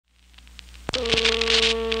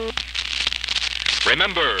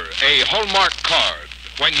Remember, a Hallmark card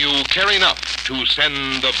when you care enough to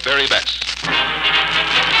send the very best.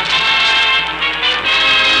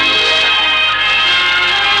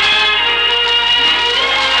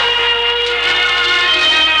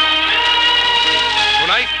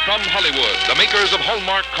 Tonight, from Hollywood, the makers of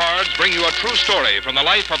Hallmark cards bring you a true story from the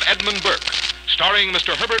life of Edmund Burke, starring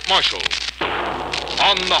Mr. Herbert Marshall,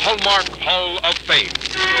 on the Hallmark Hall of Fame.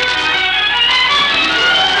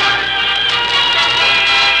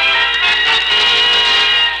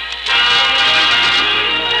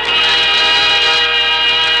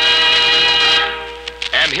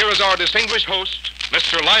 And here is our distinguished host,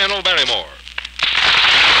 Mr. Lionel Barrymore.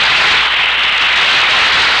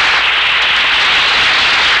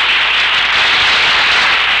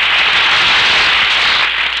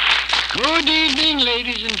 Good evening,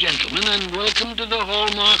 ladies and gentlemen, and welcome to the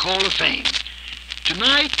Hallmark Hall of Fame.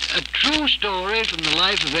 Tonight, a true story from the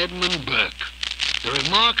life of Edmund Burke, the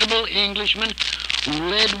remarkable Englishman who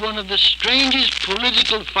led one of the strangest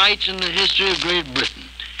political fights in the history of Great Britain.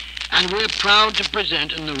 And we're proud to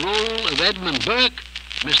present in the role of Edmund Burke,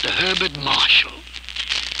 Mr. Herbert Marshall.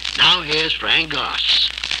 Now here's Frank Goss.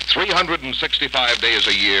 365 days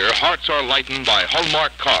a year, hearts are lightened by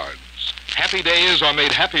Hallmark cards. Happy days are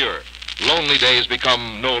made happier. Lonely days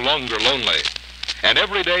become no longer lonely. And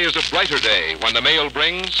every day is a brighter day when the mail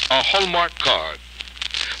brings a Hallmark card.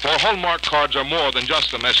 For Hallmark cards are more than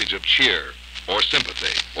just a message of cheer or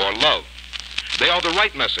sympathy or love. They are the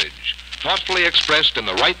right message, thoughtfully expressed in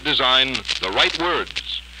the right design, the right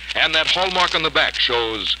words. And that Hallmark on the back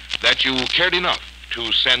shows that you cared enough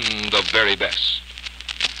to send the very best.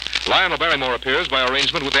 Lionel Barrymore appears by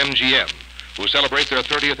arrangement with MGM, who celebrate their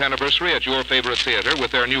 30th anniversary at your favorite theater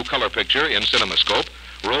with their new color picture in CinemaScope,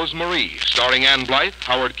 Rose Marie, starring Ann Blythe,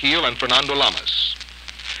 Howard Keel, and Fernando Lamas.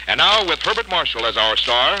 And now, with Herbert Marshall as our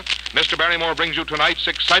star, Mr. Barrymore brings you tonight's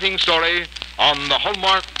exciting story on the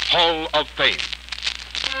Hallmark Hall of Fame.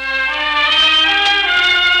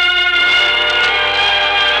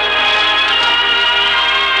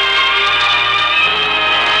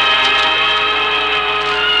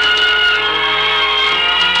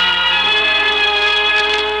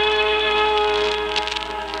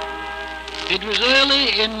 It was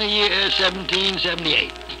early in the year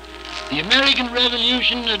 1778. The American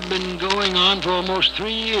Revolution had been going on for almost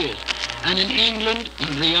 3 years, and in England,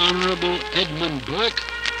 the Honorable Edmund Burke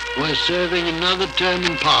was serving another term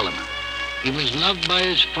in Parliament. He was loved by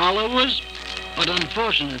his followers, but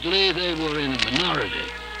unfortunately they were in a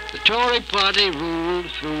minority. The Tory party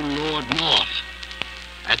ruled through Lord North.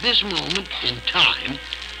 At this moment in time,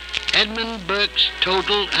 Edmund Burke's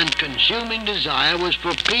total and consuming desire was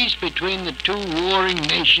for peace between the two warring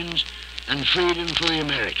nations and freedom for the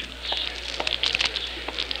Americans.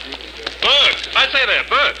 Burke! I say there,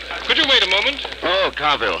 Burke. Could you wait a moment? Oh,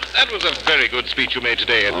 Carville. That was a very good speech you made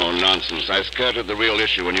today, Edmund. Oh, nonsense. I skirted the real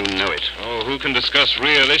issue and you know it. Oh, who can discuss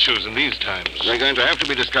real issues in these times? They're going to have to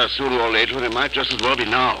be discussed sooner or later, and it might just as well be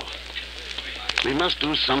now. We must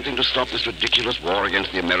do something to stop this ridiculous war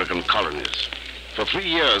against the American colonies. For 3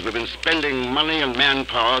 years, we've been spending money and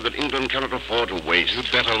manpower that England cannot afford to waste.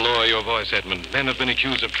 You'd better lower your voice, Edmund. Men have been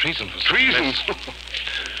accused of treason for treason.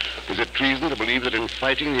 Is it treason to believe that in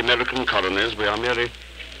fighting the American colonies, we are merely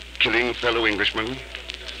killing fellow Englishmen?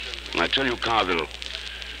 And I tell you, Carville,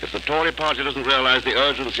 if the Tory party doesn't realize the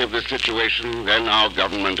urgency of this situation, then our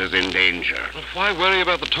government is in danger. But why worry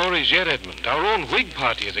about the Tories yet, Edmund? Our own Whig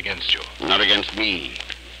party is against you. Not against me.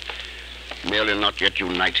 Merely not yet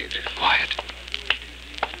united. Quiet.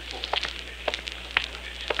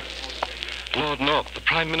 Lord North, the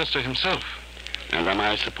Prime Minister himself. And am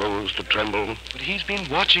I supposed to tremble? But he's been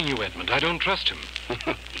watching you, Edmund. I don't trust him.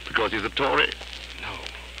 Because he's a Tory? No.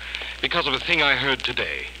 Because of a thing I heard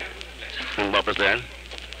today. And what was that?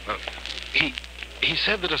 He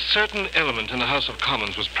said that a certain element in the House of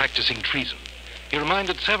Commons was practicing treason. He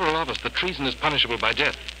reminded several of us that treason is punishable by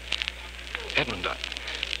death. Edmund,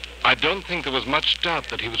 I don't think there was much doubt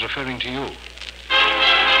that he was referring to you.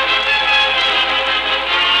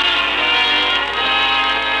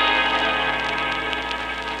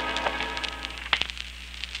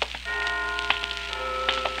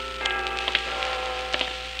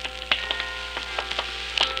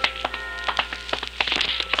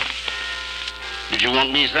 Did you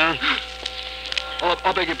want me, sir? Oh,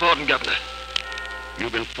 I beg your pardon, Governor.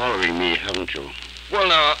 You've been following me, haven't you? Well,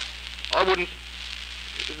 now, I wouldn't...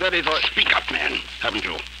 That is, Speak up, man, haven't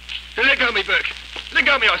you? Let go of me, Burke. Let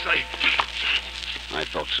go of me, I say. I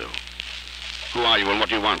thought so. Who are you and what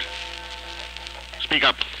do you want? Speak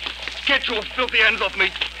up. Get your filthy hands off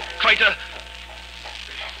me, traitor.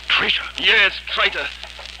 Traitor? Yes, traitor.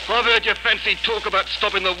 I've heard your fancy talk about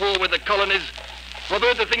stopping the war with the colonies. I've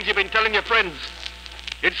heard the things you've been telling your friends.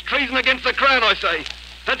 It's treason against the Crown, I say.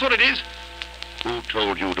 That's what it is. Who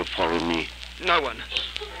told you to follow me? No one.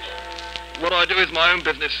 What I do is my own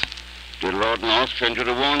business. Did Lord North send you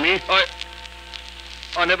to warn me?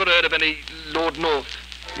 I never heard of any Lord North.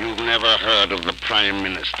 You've never heard of the Prime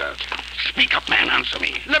Minister. Speak up, man. Answer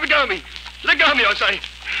me. Let go of me. Let go of me, I say.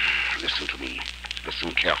 Listen to me.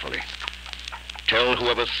 Listen carefully. Tell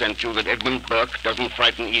whoever sent you that Edmund Burke doesn't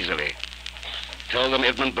frighten easily. Tell them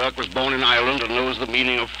Edmund Burke was born in Ireland and knows the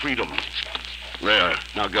meaning of freedom. There,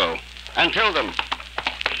 now go. And tell them.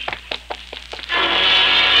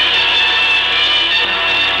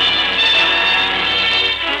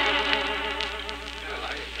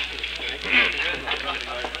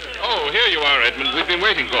 Oh, here you are, Edmund. We've been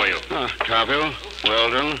waiting for you. Carville,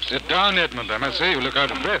 well done. Sit down, Edmund. I must say you look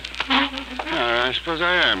out of breath. I suppose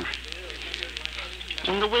I am.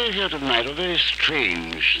 On the way here tonight, a very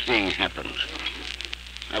strange thing happened.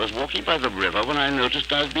 I was walking by the river when I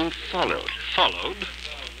noticed I was being followed. Followed?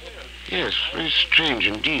 Yes, very strange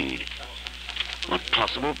indeed. What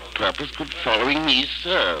possible purpose could following me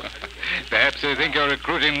serve? Perhaps they think you're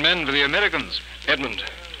recruiting men for the Americans. Edmund,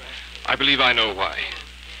 I believe I know why.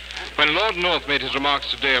 When Lord North made his remarks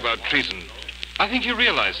today about treason, I think he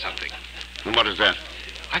realized something. And what is that?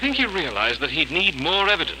 I think he realized that he'd need more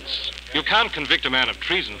evidence. You can't convict a man of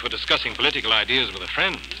treason for discussing political ideas with a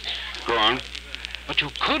friend. Go on. But you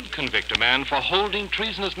could convict a man for holding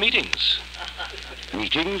treasonous meetings.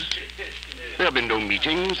 Meetings? There have been no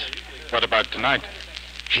meetings. What about tonight?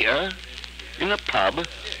 Here? In a pub?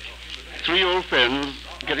 3 old friends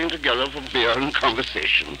getting together for beer and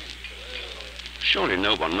conversation. Surely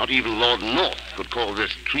no one, not even Lord North, could call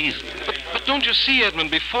this treason. But don't you see,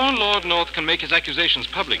 Edmund, before Lord North can make his accusations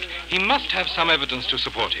public, he must have some evidence to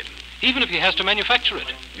support him, even if he has to manufacture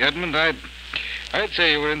it. Edmund, I'd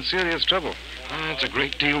say you were in serious trouble. It's a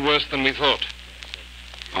great deal worse than we thought.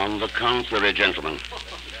 On the contrary, gentlemen,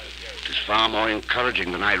 it is far more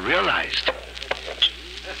encouraging than I realized.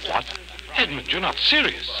 What? Edmund, you're not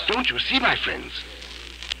serious. Don't you see, my friends?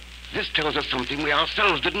 This tells us something we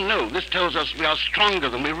ourselves didn't know. This tells us we are stronger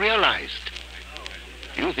than we realized.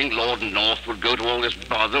 You think Lord North would go to all this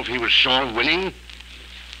bother if he was sure of winning?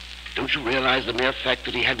 Don't you realize the mere fact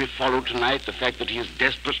that he had me followed tonight, the fact that he is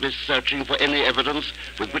desperately searching for any evidence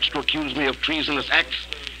with which to accuse me of treasonous acts,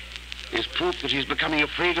 is proof that he's becoming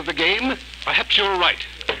afraid of the game? Perhaps you're right.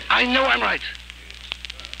 I know I'm right.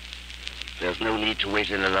 There's no need to wait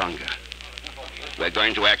any longer. We're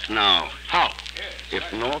going to act now. How?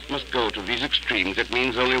 If North must go to these extremes, it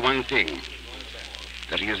means only one thing.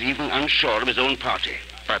 That he is even unsure of his own party.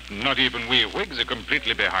 But not even we Whigs are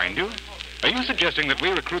completely behind you. Are you suggesting that we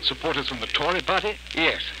recruit supporters from the Tory party?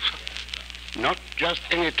 Yes. Not just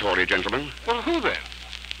any Tory, gentlemen. Well, who then?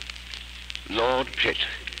 Lord Pitt.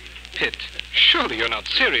 Pitt? Surely you're not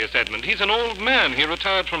serious, Edmund. He's an old man. He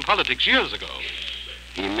retired from politics years ago.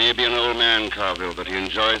 He may be an old man, Carville, but he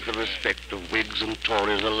enjoys the respect of Whigs and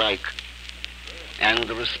Tories alike. And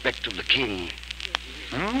the respect of the king.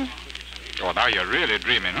 Hmm? Oh, now you're really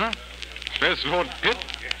dreaming, huh? First Lord Pitt,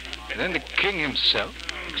 and then the king himself.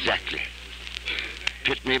 Exactly.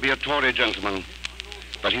 Pitt may be a Tory gentleman,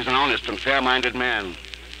 but he's an honest and fair-minded man.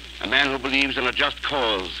 A man who believes in a just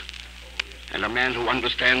cause. And a man who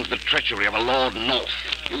understands the treachery of a Lord North.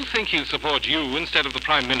 You think he'll support you instead of the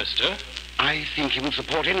Prime Minister? I think he will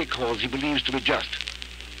support any cause he believes to be just.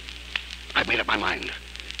 I've made up my mind.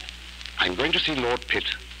 I'm going to see Lord Pitt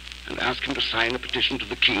and ask him to sign a petition to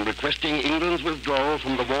the king requesting England's withdrawal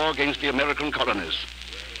from the war against the American colonies.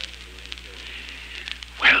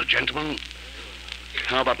 Well, gentlemen,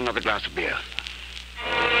 how about another glass of beer?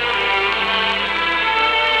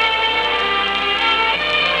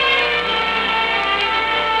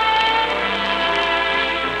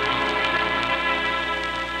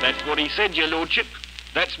 That's what he said, your lordship.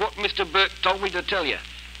 That's what Mr. Burke told me to tell you.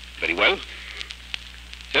 Very well.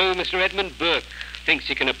 So Mr. Edmund Burke thinks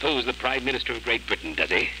he can oppose the Prime Minister of Great Britain, does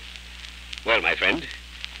he? Well, my friend,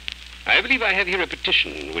 I believe I have here a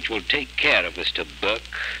petition which will take care of Mr. Burke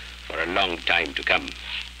for a long time to come.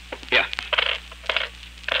 Here.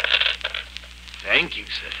 Thank you,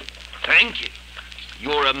 sir. Thank you.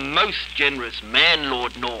 You're a most generous man,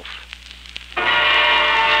 Lord North.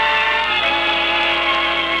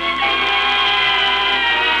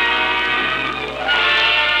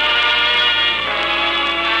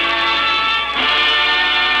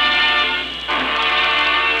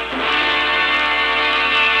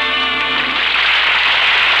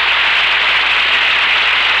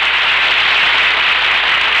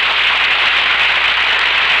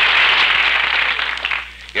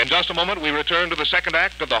 In just a moment, we return to the second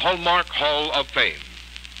act of the Hallmark Hall of Fame.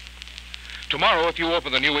 Tomorrow, if you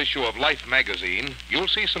open the new issue of Life magazine, you'll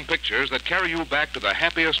see some pictures that carry you back to the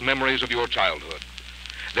happiest memories of your childhood.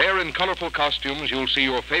 There, in colorful costumes, you'll see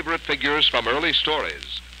your favorite figures from early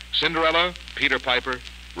stories: Cinderella, Peter Piper,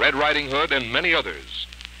 Red Riding Hood, and many others.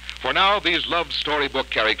 For now, these loved storybook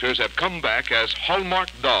characters have come back as Hallmark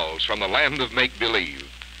dolls from the land of make-believe.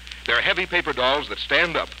 They're heavy paper dolls that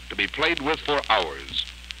stand up to be played with for hours.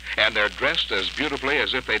 And they're dressed as beautifully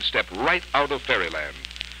as if they'd stepped right out of fairyland,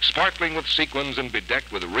 sparkling with sequins and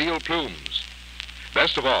bedecked with real plumes.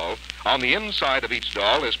 Best of all, on the inside of each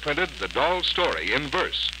doll is printed the doll story in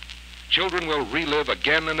verse. Children will relive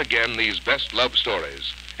again and again these best love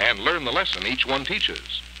stories and learn the lesson each one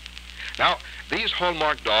teaches. Now, these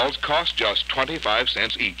Hallmark dolls cost just 25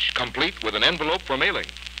 cents each, complete with an envelope for mailing.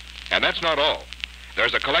 And that's not all.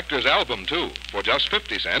 There's a collector's album, too, for just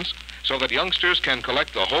 50 cents, so that youngsters can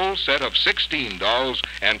collect the whole set of 16 dolls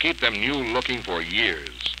and keep them new-looking for years.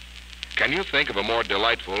 Can you think of a more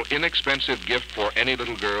delightful, inexpensive gift for any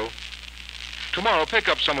little girl? Tomorrow, pick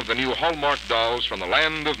up some of the new Hallmark dolls from the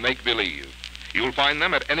land of make-believe. You'll find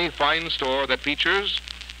them at any fine store that features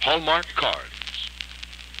Hallmark cards.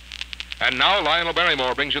 And now, Lionel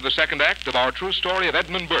Barrymore brings you the second act of our true story of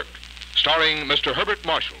Edmund Burke, starring Mr. Herbert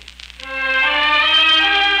Marshall.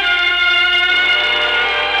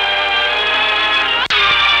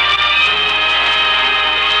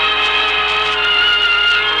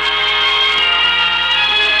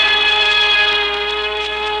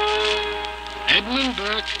 Edmund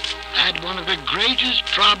Burke had one of the greatest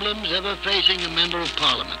problems ever facing a member of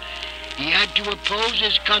Parliament. He had to oppose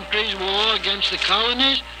his country's war against the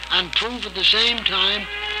colonies and prove at the same time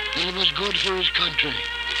that it was good for his country.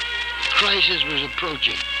 The crisis was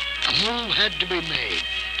approaching. A move had to be made.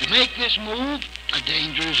 To make this move, a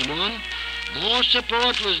dangerous one, more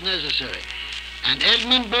support was necessary. And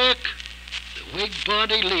Edmund Burke, the Whig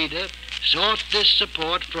Party leader, sought this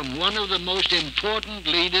support from one of the most important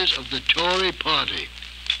leaders of the Tory party,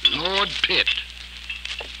 Lord Pitt.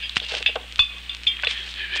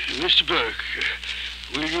 Mr. Burke,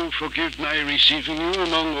 will you forgive my receiving you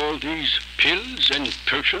among all these pills and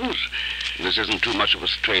potions? This isn't too much of a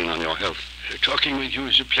strain on your health. Talking with you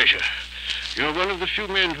is a pleasure. You're one of the few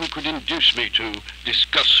men who could induce me to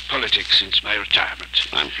discuss politics since my retirement.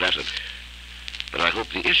 I'm flattered. But I hope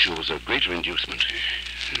the issue is a greater inducement.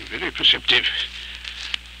 Very perceptive.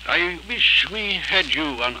 I wish we had you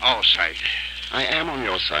on our side. I am on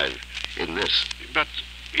your side in this. But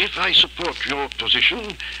if I support your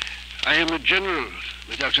position, I am a general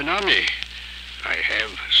without an army. I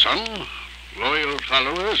have some loyal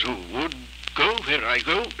followers who would go where I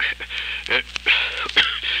go.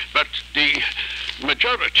 But the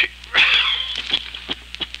majority...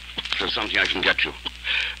 There's something I can get you.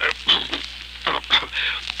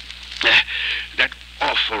 That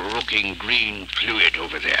awful-looking green fluid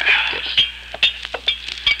over there. Yes.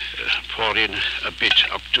 Pour in a bit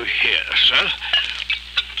up to here, sir.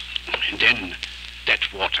 And then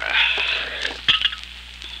that water.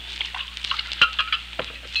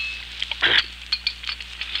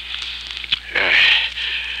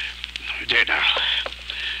 There now.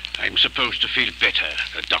 I'm supposed to feel better,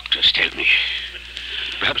 the doctors tell me.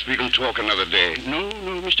 Perhaps we can talk another day. No,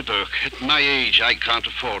 Mr. Burke. At my age, I can't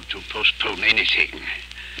afford to postpone anything.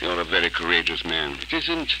 You're a very courageous man. It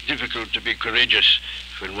isn't difficult to be courageous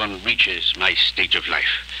when one reaches my state of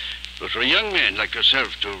life. But for a young man like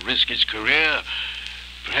yourself to risk his career,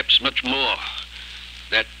 perhaps much more,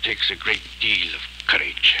 that takes a great deal of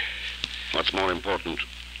courage. What's more important?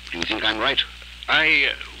 Do you think I'm right?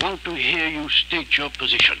 I want to hear you state your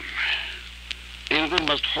position. England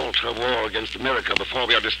must halt her war against America before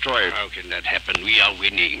we are destroyed. How can that happen? We are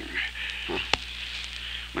winning.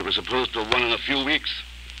 We were supposed to have won in a few weeks.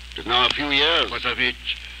 It is now a few years. What of it?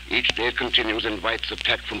 Each day it continues invites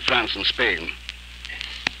attack from France and Spain.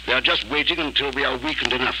 They are just waiting until we are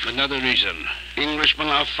weakened enough. Another reason. Englishmen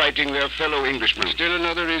are fighting their fellow Englishmen. Still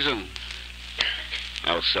another reason.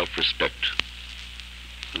 Our self-respect.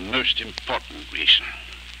 The most important reason.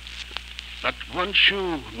 But once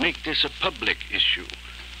you make this a public issue,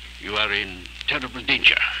 you are in terrible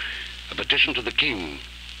danger. A petition to the king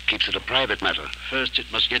keeps it a private matter. First,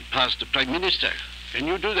 it must get past the Prime Minister. Can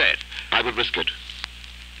you do that? I would risk it.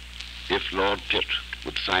 If Lord Pitt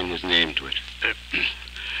would sign his name to it.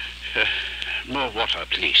 More water,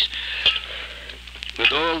 please.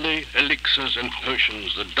 With all the elixirs and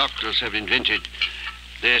potions the doctors have invented,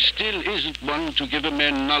 there still isn't one to give a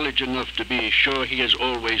man knowledge enough to be sure he is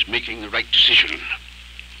always making the right decision.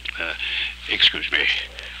 Excuse me.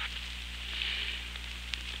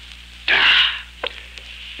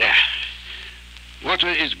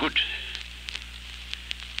 matter is good.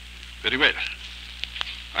 Very well.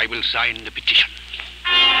 I will sign the petition.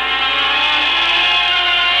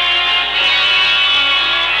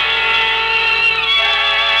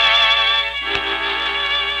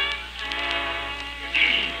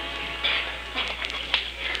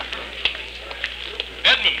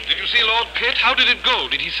 Edmund, did you see Lord Pitt? How did it go?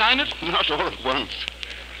 Did he sign it? Not all at once.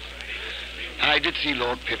 I did see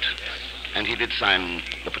Lord Pitt, and he did sign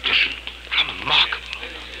the petition. Remarkable.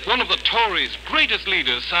 One of the Tories' greatest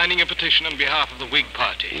leaders signing a petition on behalf of the Whig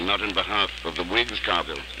Party. Not in behalf of the Whigs,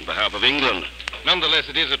 Carville. In behalf of England. Nonetheless,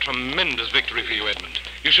 it is a tremendous victory for you, Edmund.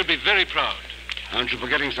 You should be very proud. Aren't you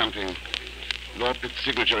forgetting something? Lord Pitt's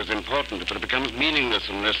signature is important, but it becomes meaningless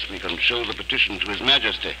unless we can show the petition to His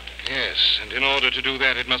Majesty. Yes, and in order to do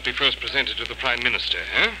that, it must be first presented to the Prime Minister,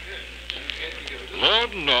 eh?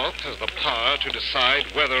 Lord North has the power to decide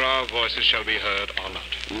whether our voices shall be heard or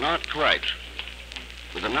not. Not quite.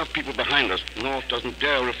 With enough people behind us, North doesn't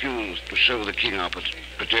dare refuse to show the King our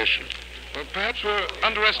petition. Well, perhaps we're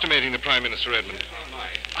underestimating the Prime Minister, Edmund.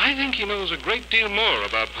 I think he knows a great deal more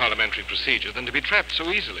about parliamentary procedure than to be trapped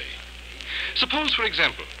so easily. Suppose, for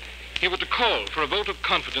example, he were to call for a vote of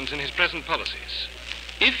confidence in his present policies.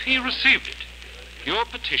 If he received it, your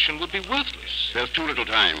petition would be worthless. There's too little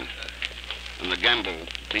time, and the gamble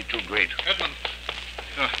would be too great. Edmund.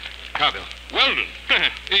 Carville. Weldon.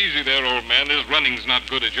 Easy there, old man. This running's not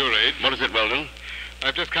good at your age. What is it, Weldon?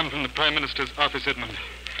 I've just come from the Prime Minister's office, Edmund.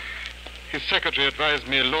 His secretary advised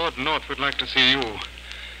me Lord North would like to see you.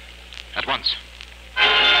 At once.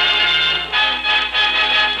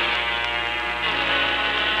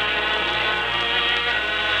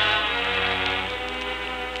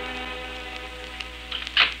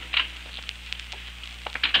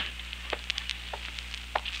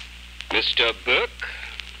 Mr. Burke?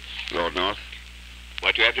 Lord North?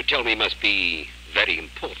 What you have to tell me must be very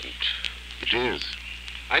important. It is.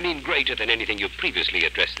 I mean greater than anything you've previously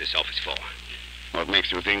addressed this office for. What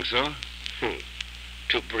makes you think so?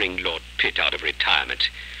 To bring Lord Pitt out of retirement,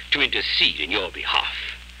 to intercede in your behalf.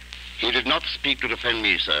 He did not speak to defend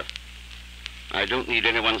me, sir. I don't need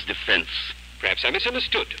anyone's defense. Perhaps I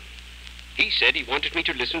misunderstood. He said he wanted me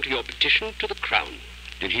to listen to your petition to the Crown.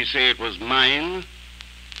 Did he say it was mine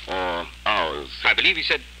or ours? I believe he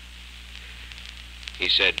said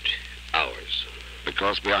ours.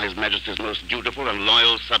 Because we are His Majesty's most dutiful and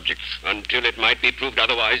loyal subjects. Until it might be proved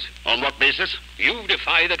otherwise. On what basis? You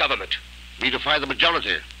defy the government. We defy the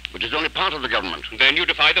majority, which is only part of the government. Then you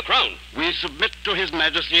defy the Crown. We submit to His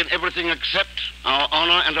Majesty in everything except our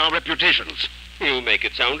honor and our reputations. You make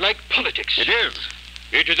it sound like politics. It is.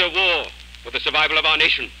 It is a war for the survival of our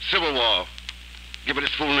nation. Civil war. Give it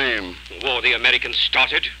its full name. A war the Americans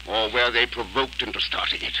started. Or where they provoked into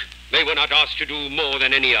starting it. They were not asked to do more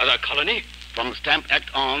than any other colony. From the Stamp Act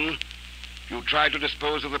on, you tried to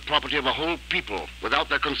dispose of the property of a whole people without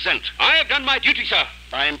their consent. I have done my duty, sir.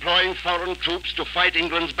 By employing foreign troops to fight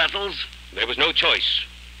England's battles. There was no choice.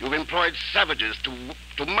 You've employed savages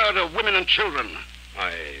to murder women and children.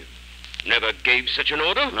 I never gave such an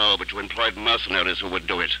order. No, but you employed mercenaries who would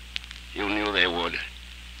do it. You knew they would.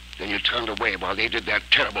 Then you turned away while they did their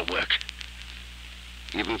terrible work.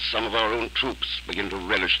 Even some of our own troops begin to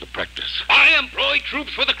relish the practice. I employ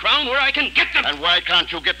troops for the Crown where I can get them. And why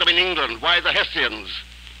can't you get them in England? Why the Hessians?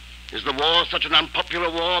 Is the war such an unpopular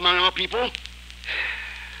war among our people?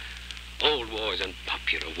 All war is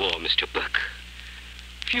unpopular war, Mr. Burke.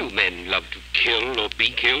 Few men love to kill or be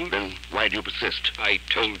killed. Then why do you persist? I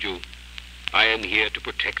told you, I am here to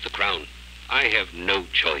protect the Crown. I have no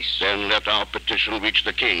choice. Then let our petition reach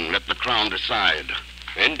the King. Let the Crown decide.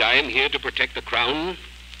 And I am here to protect the Crown,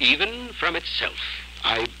 even from itself.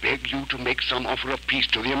 I beg you to make some offer of peace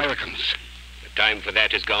to the Americans. The time for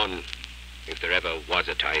that is gone, if there ever was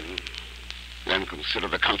a time. Then consider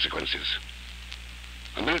the consequences.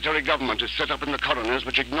 A military government is set up in the colonies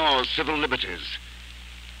which ignores civil liberties.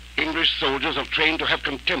 English soldiers are trained to have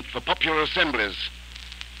contempt for popular assemblies.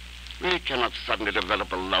 We cannot suddenly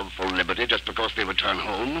develop a love for liberty just because they return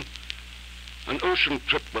home. An ocean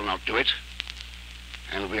trip will not do it.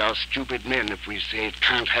 And we are stupid men if we say it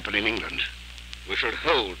can't happen in England. We should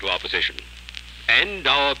hold to our position. And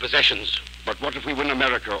our possessions. But what if we win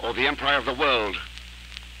America or the empire of the world,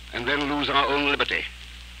 and then lose our own liberty?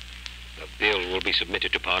 A bill will be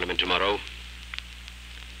submitted to Parliament tomorrow.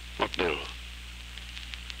 What bill?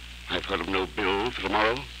 I've heard of no bill for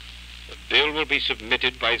tomorrow. The bill will be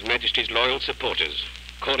submitted by His Majesty's loyal supporters,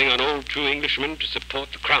 calling on all true Englishmen to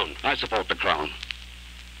support the Crown. I support the Crown.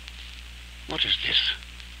 What is this?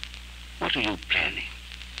 What are you planning?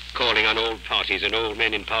 Calling on all parties and all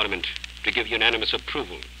men in Parliament to give unanimous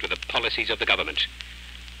approval to the policies of the government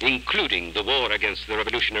including the war against the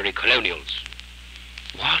revolutionary colonials.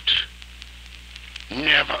 What?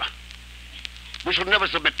 Never. We shall never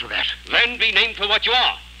submit to that. Then be named for what you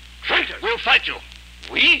are. Traitors! We'll fight you.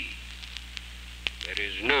 We? There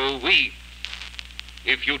is no we.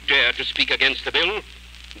 If you dare to speak against the bill,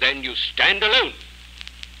 then you stand alone.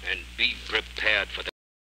 And be prepared for the